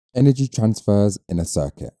Energy Transfers in a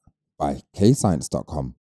Circuit by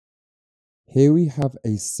KayScience.com. Here we have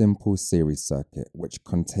a simple series circuit which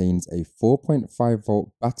contains a 4.5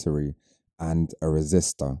 volt battery and a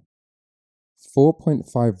resistor.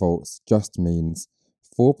 4.5 volts just means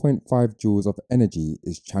 4.5 joules of energy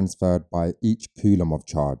is transferred by each coulomb of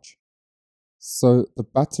charge. So the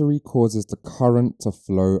battery causes the current to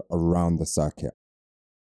flow around the circuit.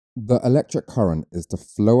 The electric current is the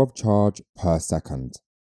flow of charge per second.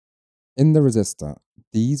 In the resistor,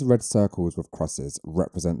 these red circles with crosses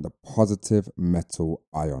represent the positive metal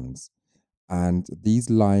ions, and these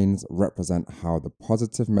lines represent how the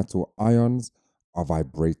positive metal ions are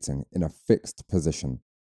vibrating in a fixed position.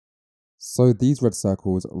 So these red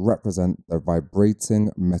circles represent the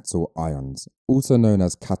vibrating metal ions, also known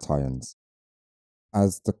as cations.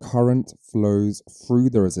 As the current flows through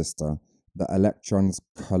the resistor, the electrons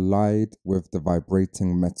collide with the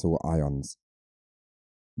vibrating metal ions.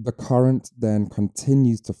 The current then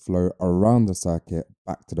continues to flow around the circuit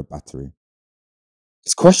back to the battery.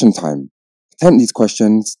 It's question time. Attempt these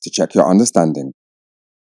questions to check your understanding.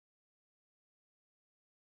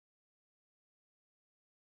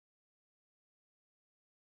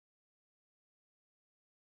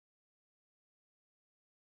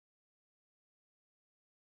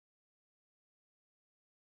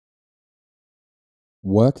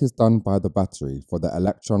 Work is done by the battery for the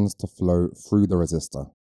electrons to flow through the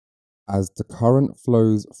resistor. As the current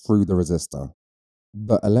flows through the resistor,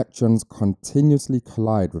 the electrons continuously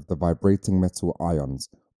collide with the vibrating metal ions,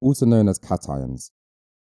 also known as cations.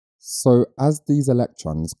 So as these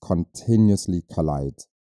electrons continuously collide,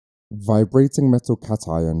 vibrating metal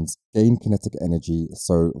cations gain kinetic energy,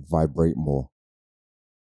 so vibrate more.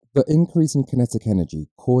 The increase in kinetic energy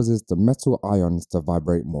causes the metal ions to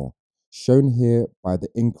vibrate more, shown here by the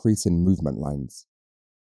increase in movement lines.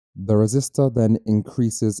 The resistor then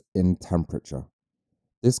increases in temperature.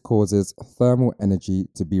 This causes thermal energy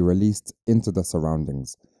to be released into the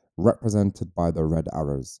surroundings, represented by the red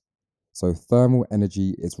arrows. So thermal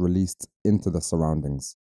energy is released into the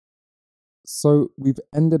surroundings. So we've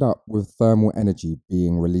ended up with thermal energy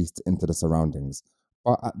being released into the surroundings,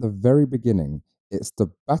 but at the very beginning, it's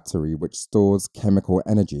the battery which stores chemical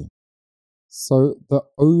energy. So the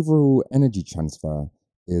overall energy transfer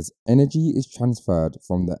is energy is transferred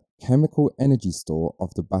from the chemical energy store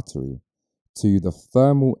of the battery to the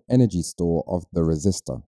thermal energy store of the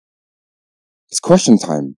resistor. It's question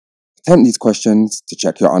time. Attempt these questions to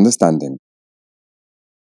check your understanding.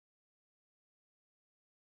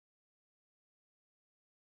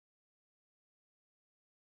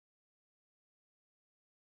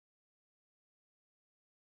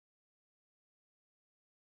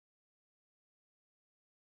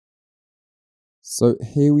 So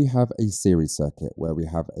here we have a series circuit where we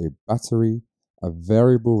have a battery, a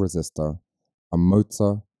variable resistor, a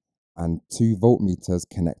motor, and 2 voltmeters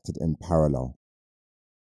connected in parallel.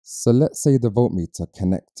 So let's say the voltmeter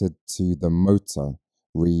connected to the motor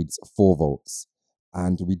reads 4 volts,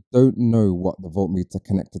 and we don't know what the voltmeter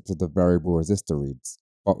connected to the variable resistor reads,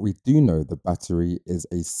 but we do know the battery is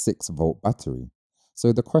a 6 volt battery.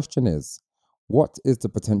 So the question is, what is the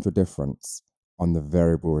potential difference on the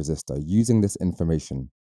variable resistor using this information?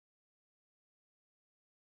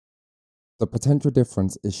 The potential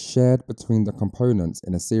difference is shared between the components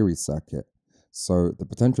in a series circuit, so the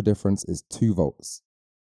potential difference is 2 volts.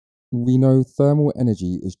 We know thermal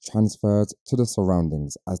energy is transferred to the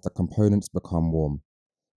surroundings as the components become warm.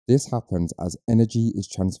 This happens as energy is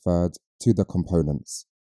transferred to the components.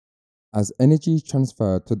 As energy is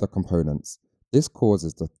transferred to the components, this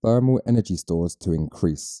causes the thermal energy stores to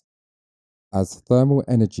increase. As thermal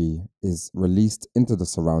energy is released into the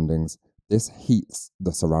surroundings, this heats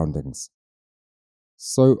the surroundings.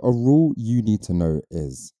 So a rule you need to know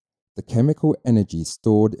is the chemical energy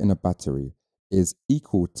stored in a battery is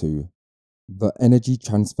equal to the energy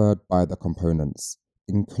transferred by the components,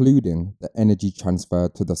 including the energy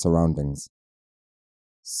transferred to the surroundings.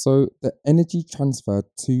 So the energy transferred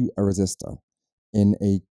to a resistor in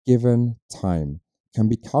a given time can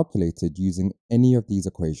be calculated using any of these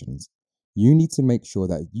equations. You need to make sure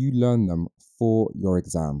that you learn them for your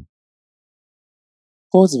exam.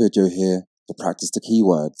 Pause the video here to practice the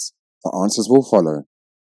keywords. The answers will follow.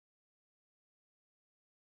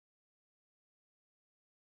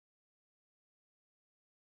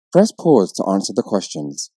 Press pause to answer the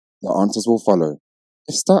questions. The answers will follow.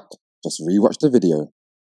 If stuck, just rewatch the video.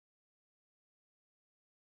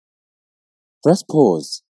 Press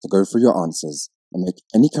pause to go through your answers and make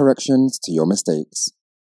any corrections to your mistakes.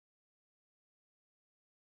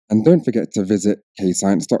 And don't forget to visit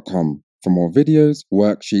KayScience.com for more videos,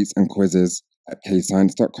 worksheets, and quizzes at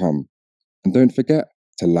KayScience.com. And don't forget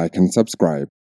to like and subscribe.